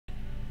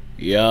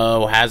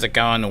Yo, how's it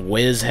going,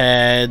 whiz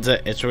heads?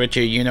 It's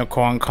Richard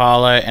Unicorn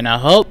Caller, and I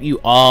hope you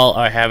all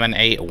are having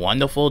a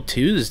wonderful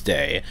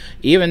Tuesday.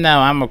 Even though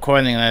I'm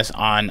recording this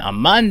on a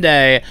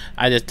Monday,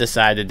 I just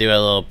decided to do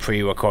a little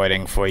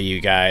pre-recording for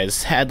you guys.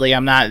 Sadly,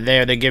 I'm not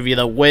there to give you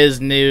the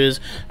whiz news.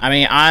 I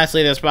mean,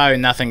 honestly, there's probably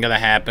nothing gonna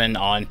happen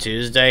on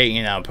Tuesday,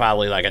 you know,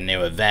 probably like a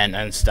new event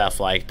and stuff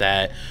like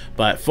that.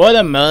 But for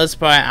the most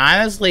part,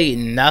 honestly,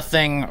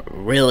 nothing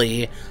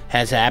really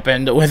has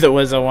happened with the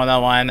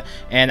Wizard101,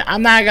 and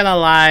I'm not gonna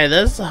lie,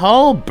 this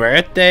whole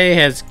birthday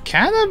has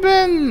kind of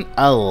been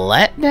a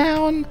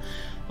letdown.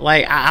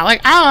 Like I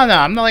don't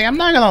know. I'm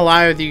not gonna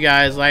lie with you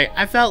guys. Like,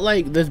 I felt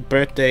like this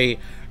birthday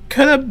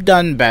could have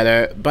done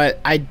better, but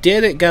I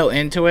did go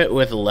into it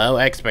with low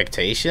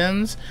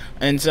expectations,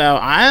 and so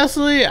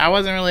honestly, I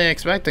wasn't really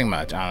expecting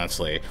much,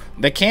 honestly.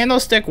 The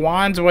candlestick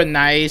wands were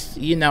nice,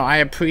 you know, I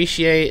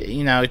appreciate,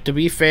 you know, to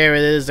be fair,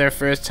 it is their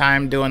first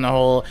time doing the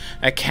whole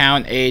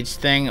account age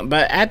thing,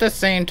 but at the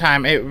same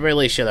time, it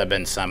really should have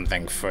been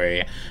something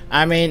free.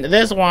 I mean,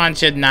 this wand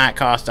should not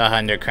cost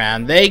 100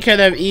 crown. They could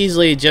have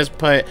easily just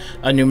put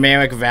a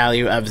numeric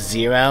value of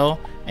 0,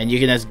 and you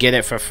can just get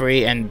it for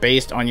free, and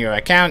based on your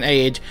account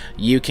age,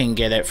 you can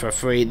get it for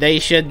free. They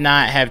should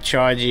not have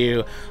charged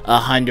you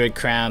 100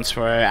 crowns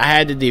for it. I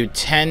had to do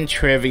 10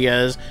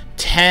 trivias,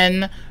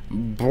 10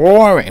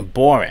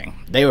 boring.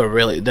 They were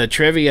really, the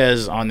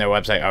trivias on their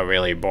website are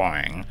really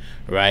boring,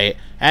 right?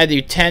 I had to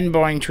do 10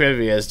 boring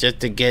trivias just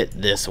to get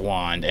this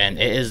wand, and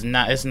it's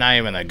not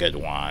even a good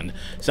wand.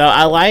 So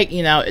I like,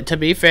 you know, to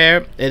be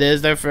fair, it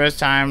is their first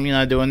time, you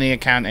know, doing the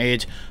account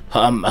age.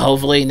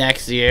 Hopefully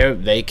next year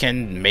they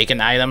can make an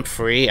item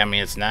free. I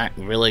mean, it's not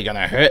really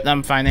gonna hurt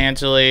them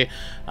financially,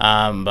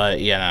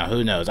 but you know,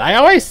 who knows. I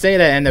always say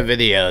that in the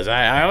videos.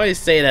 I always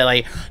say that,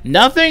 like,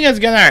 nothing is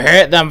gonna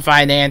hurt them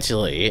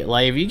financially.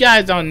 Like, if you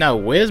guys don't know,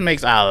 Wiz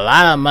makes a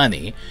lot of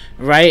money,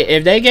 right?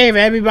 If they gave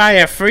everybody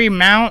a free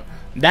mount,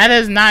 that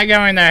is not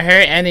going to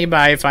hurt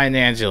anybody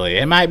financially.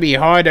 It might be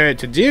harder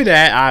to do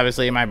that.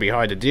 Obviously, it might be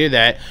hard to do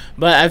that,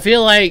 but I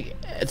feel like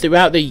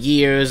throughout the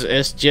years,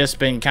 it's just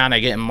been kind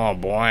of getting more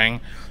boring,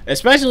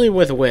 especially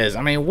with Wiz.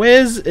 I mean,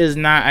 Wiz is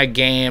not a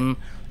game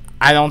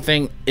I don't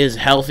think is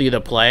healthy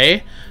to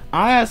play.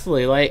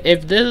 Honestly, like,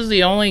 if this is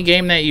the only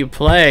game that you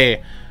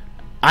play,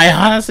 I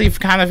honestly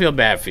kind of feel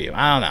bad for you.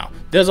 I don't know.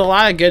 There's a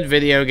lot of good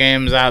video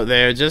games out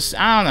there. Just,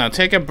 I don't know,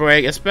 take a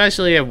break,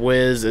 especially if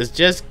Wiz is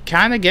just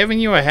kind of giving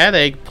you a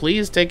headache.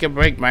 Please take a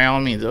break by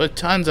all means. There are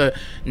tons of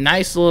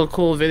nice little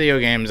cool video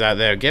games out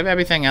there. Give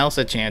everything else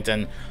a chance,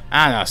 and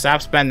I don't know,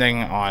 stop spending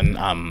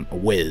on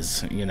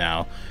Wiz, you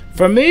know.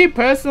 For me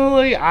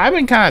personally, I've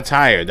been kind of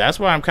tired. That's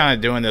why I'm kind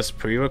of doing this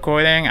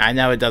pre-recording. I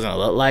know it doesn't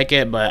look like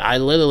it, but I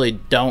literally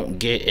don't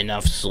get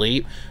enough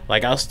sleep.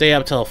 Like, I'll stay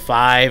up till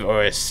 5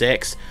 or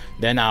 6,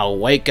 then I'll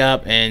wake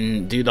up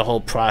and do the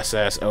whole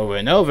process over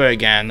and over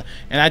again.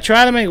 And I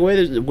try to make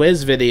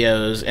Wiz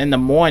videos in the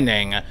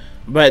morning,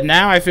 but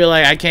now I feel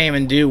like I can't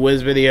even do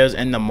Wiz videos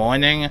in the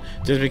morning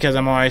just because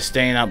I'm always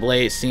staying up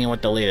late, seeing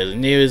what the latest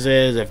news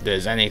is, if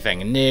there's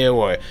anything new,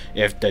 or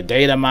if the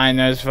data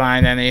miners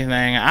find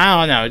anything. I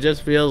don't know, it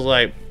just feels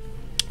like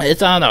I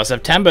don't know,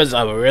 September's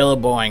a real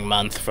boring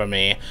month for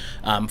me,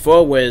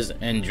 for Wiz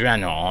in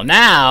general.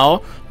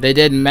 Now, they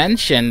did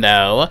mention,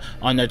 though,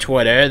 on their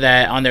Twitter,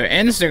 that on their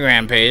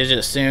Instagram page,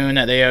 that soon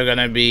they are going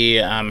to be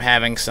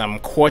having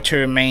some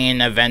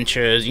Quartermain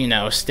adventures, you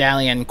know,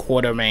 Stallion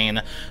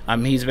Quartermain.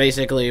 He's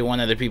basically one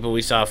of the people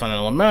we saw from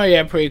the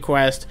Lemuria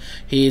pre-quest.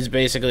 He's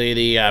basically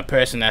the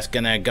person that's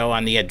going to go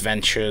on the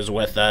adventures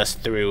with us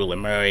through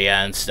Lemuria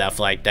and stuff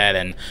like that,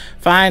 and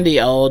find the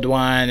old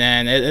one,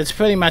 and it's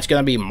pretty much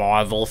going to be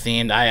Marvel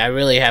themed. I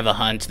really have a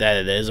hunch that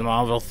it is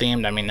Marvel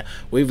themed. I mean,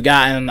 we've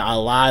gotten a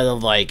lot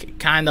of, like,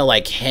 kind of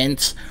like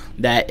hints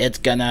that it's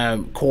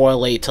gonna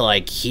correlate to,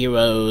 like,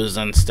 heroes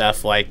and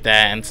stuff like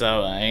that, and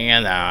so, you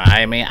know,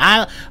 I mean,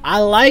 I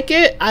like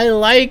it. I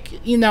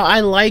like, you know, I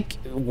like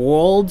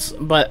worlds,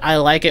 but I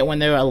like it when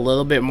they're a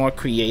little bit more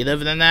creative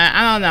than that.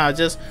 I don't know,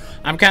 just,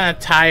 I'm kind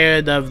of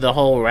tired of the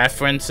whole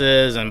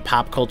references and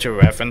pop culture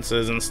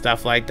references and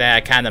stuff like that.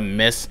 I kind of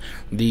miss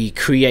the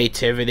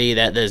creativity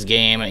that this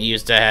game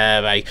used to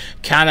have. I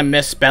kind of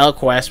miss spell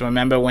quests.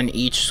 Remember when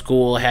each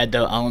school had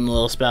their own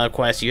little spell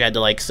quest? You had to,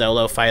 like,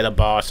 solo fight a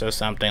boss or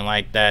something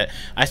like that.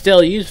 I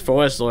still use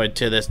Forest Lord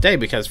to this day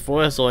because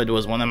Forest Lord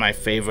was one of my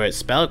favorite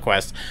spell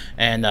quests,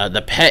 and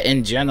the pet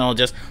in general,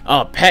 just,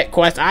 oh, pet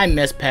quest. I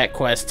miss pet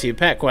quests too.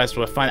 Pet quests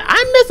were fun.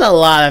 I miss a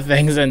lot of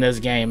things in this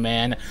game,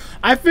 man.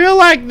 I feel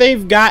like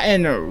they've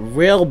gotten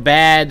real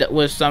bad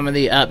with some of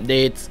the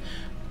updates.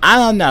 I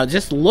don't know,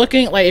 just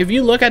looking, like, if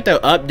you look at the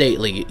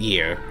update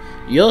year,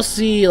 you'll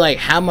see, like,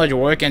 how much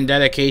work and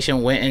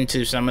dedication went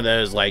into some of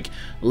those, like,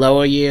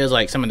 lower years,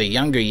 like some of the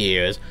younger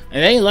years,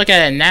 and then you look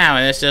at it now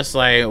and it's just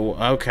like,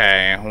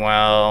 okay,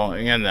 well,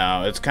 you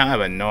know, it's kind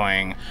of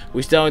annoying.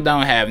 We still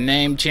don't have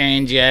name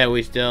change yet.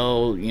 We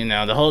still, you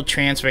know, the whole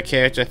transfer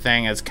character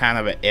thing is kind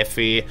of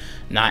iffy.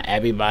 Not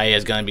everybody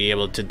is going to be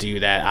able to do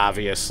that,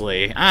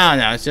 obviously. I don't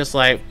know, it's just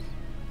like,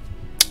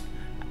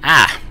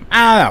 I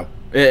don't know.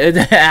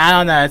 I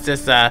don't know, it's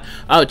just,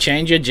 oh,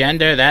 change your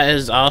gender, that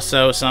is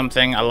also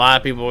something a lot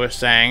of people were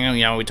saying.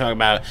 You know, we talk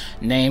about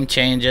name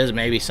changes,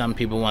 maybe some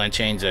people want to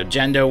change their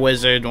gender,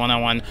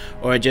 Wizard101,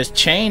 or just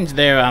change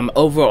their,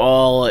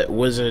 overall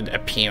wizard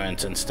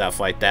appearance and stuff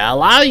like that. A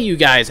lot of you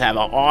guys have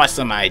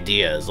awesome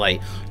ideas,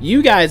 like,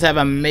 you guys have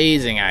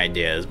amazing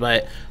ideas,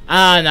 but,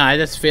 I don't know, I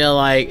just feel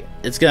like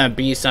it's gonna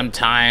be some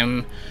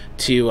time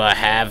to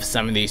have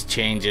some of these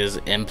changes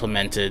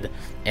implemented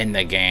in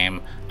the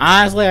game.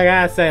 Honestly, I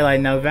gotta say,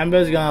 like, November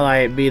is gonna,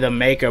 like, be the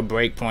make or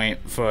break point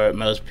for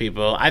most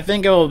people. I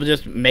think it will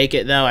just make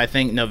it, though. I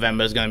think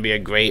November is gonna be a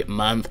great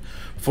month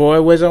for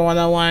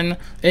Wizard101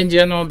 in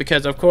general,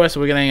 because of course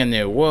we're getting a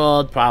new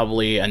world,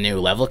 probably a new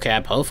level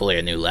cap, hopefully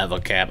a new level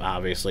cap,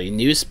 obviously,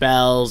 new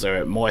spells,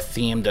 or more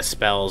themed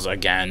spells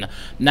again.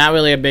 Not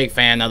really a big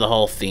fan of the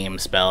whole theme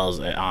spells,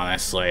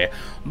 honestly,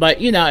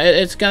 but you know,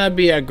 it's gonna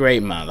be a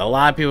great month. A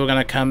lot of people are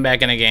gonna come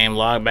back in the game,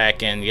 log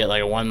back in, get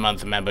like a 1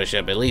 month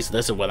membership. At least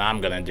this is what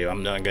I'm gonna do.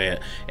 I'm gonna get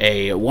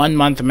a 1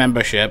 month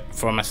membership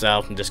for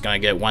myself. I'm just gonna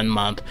get 1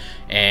 month,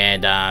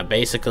 and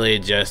basically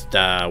just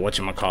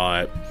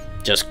whatchamacallit,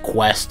 just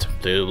quest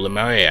through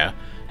Lemuria.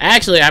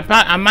 Actually,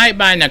 I might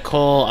buy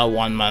Nicole a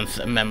 1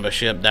 month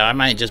membership, though. I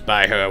might just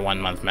buy her a 1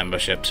 month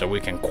membership so we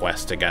can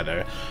quest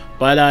together.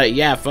 But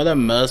yeah, for the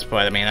most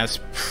part, I mean, that's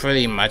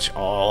pretty much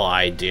all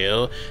I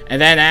do.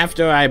 And then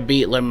after I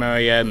beat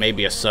Lemuria,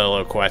 maybe a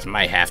solo quest.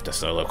 Might have to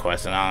solo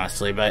quest it,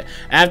 honestly. But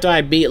after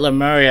I beat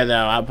Lemuria,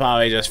 though, I'll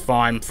probably just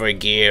farm for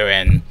gear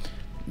and,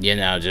 you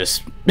know,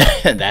 just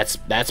that's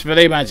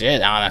pretty much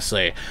it,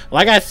 honestly.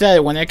 Like I said,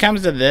 when it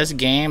comes to this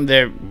game,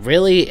 there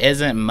really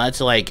isn't much,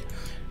 like,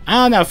 I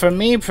don't know, for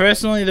me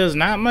personally, there's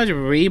not much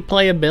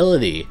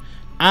replayability.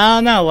 I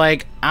don't know,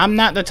 like, I'm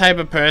not the type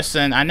of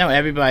person, I know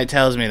everybody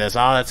tells me this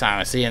all the time,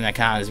 I see in the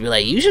comments, be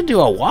like, you should do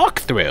a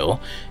walkthrough.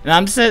 And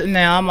I'm sitting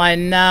there, I'm like,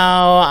 no,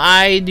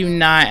 I do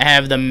not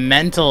have the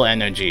mental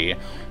energy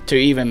to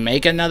even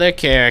make another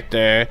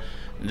character,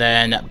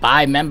 then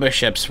buy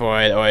memberships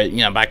for it, or, you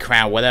know, buy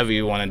crown, whatever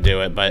you want to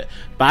do it, but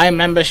buy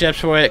memberships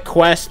for it,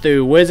 quest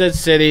through Wizard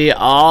City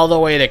all the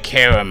way to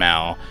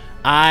Caramel.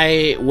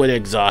 I would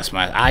exhaust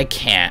I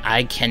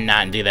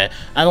cannot do that.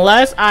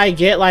 Unless I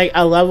get like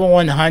a level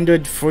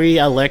 100 free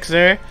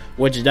elixir,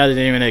 which doesn't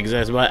even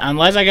exist, but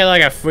unless I get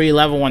like a free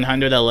level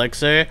 100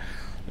 elixir,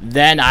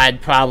 then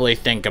I'd probably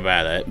think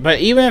about it. But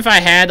even if I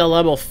had a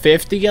level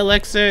 50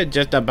 elixir,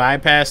 just to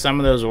bypass some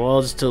of those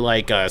worlds to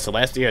like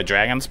Celestia or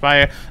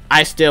Dragonspire,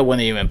 I still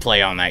wouldn't even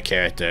play on that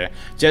character.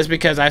 Just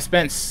because I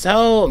spent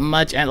so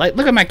much, and like,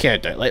 look at my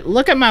character, like,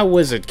 look at my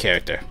wizard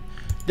character.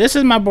 This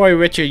is my boy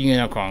Richard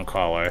Unicorn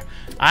Caller.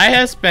 I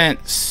have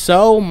spent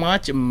so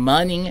much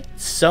money,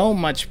 so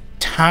much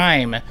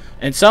time,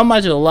 and so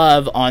much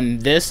love on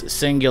this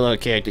singular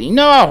character. You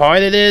know how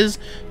hard it is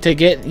to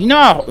get, you know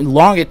how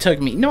long it took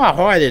me, you know how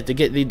hard it is to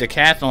get the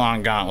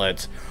Decathlon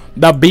gauntlets,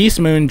 the Beast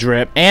Moon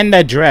drip, and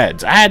the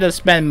dreads. I had to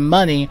spend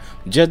money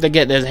just to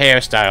get this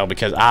hairstyle,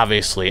 because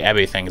obviously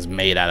everything's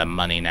made out of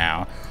money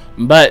now.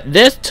 But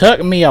this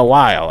took me a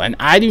while, and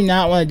I do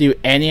not want to do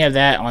any of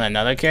that on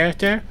another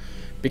character,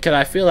 because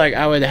I feel like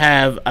I would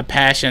have a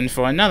passion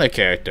for another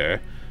character.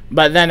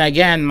 But then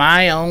again,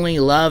 my only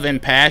love and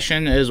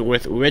passion is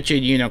with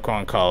Richard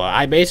Unicorn Caller.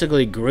 I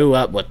basically grew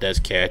up with this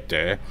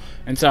character.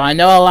 And so I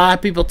know a lot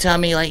of people tell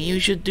me, like, you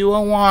should do a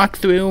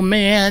walkthrough,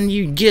 man.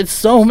 You get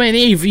so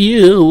many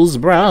views,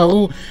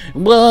 bro.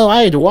 Well,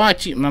 I'd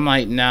watch you. I'm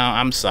like, no,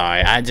 I'm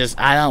sorry. I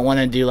don't want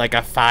to do, like,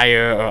 a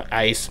fire or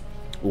ice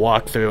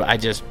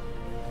walkthrough.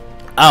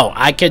 Oh,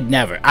 I could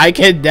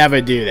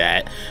never do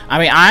that. I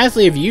mean,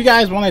 honestly, if you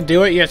guys want to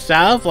do it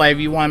yourself, like if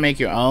you want to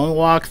make your own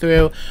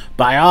walkthrough,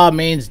 by all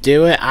means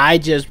do it. I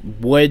just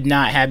would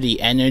not have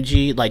the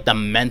energy, like the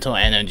mental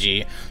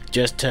energy,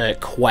 just to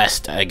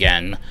quest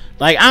again.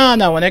 Like, I don't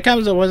know, when it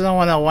comes to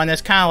Wizard101,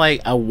 it's kind of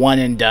like a one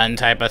and done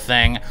type of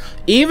thing.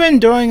 Even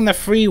during the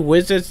free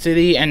Wizard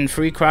City and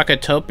free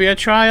Krokotopia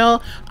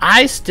trial,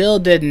 I still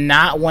did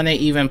not want to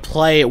even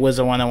play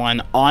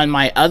Wizard101 on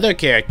my other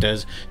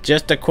characters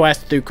just to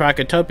quest through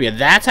Krokotopia.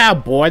 That's how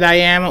bored I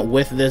am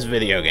with this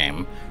video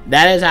game.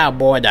 That is how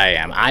bored I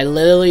am. I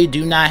literally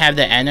do not have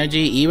the energy,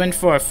 even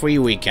for a free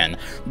weekend.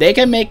 They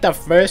can make the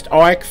first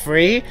arc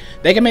free.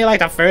 They can make like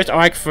the first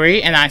arc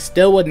free, and I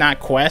still would not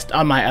quest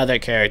on my other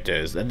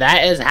characters.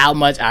 That is how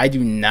much I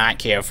do not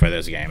care for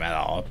this game at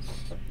all.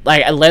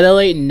 Like,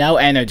 literally no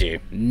energy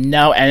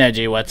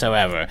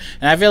whatsoever.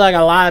 And I feel like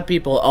a lot of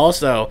people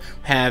also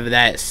have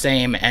that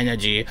same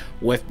energy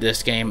with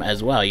this game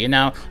as well, you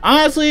know?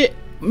 Honestly,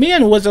 me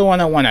and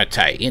Wizard101 are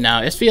tight, you know?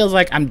 It feels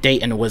like I'm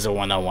dating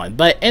Wizard101.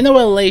 But in a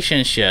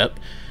relationship,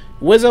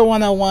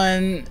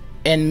 Wizard101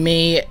 and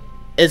me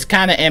is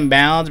kind of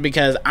imbalanced,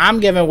 because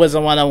I'm giving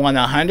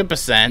Wizard101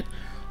 100%,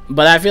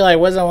 but I feel like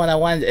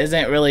Wizard101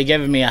 isn't really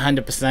giving me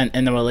 100%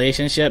 in the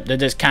relationship. They're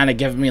just kind of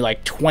giving me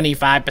like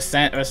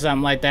 25% or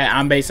something like that.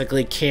 I'm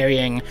basically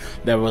carrying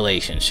the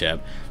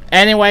relationship.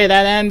 Anyway,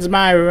 that ends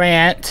my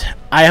rant.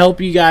 I hope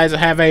you guys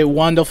have a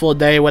wonderful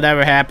day,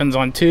 whatever happens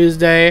on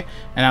Tuesday,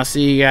 and I'll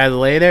see you guys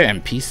later,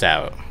 and peace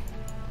out.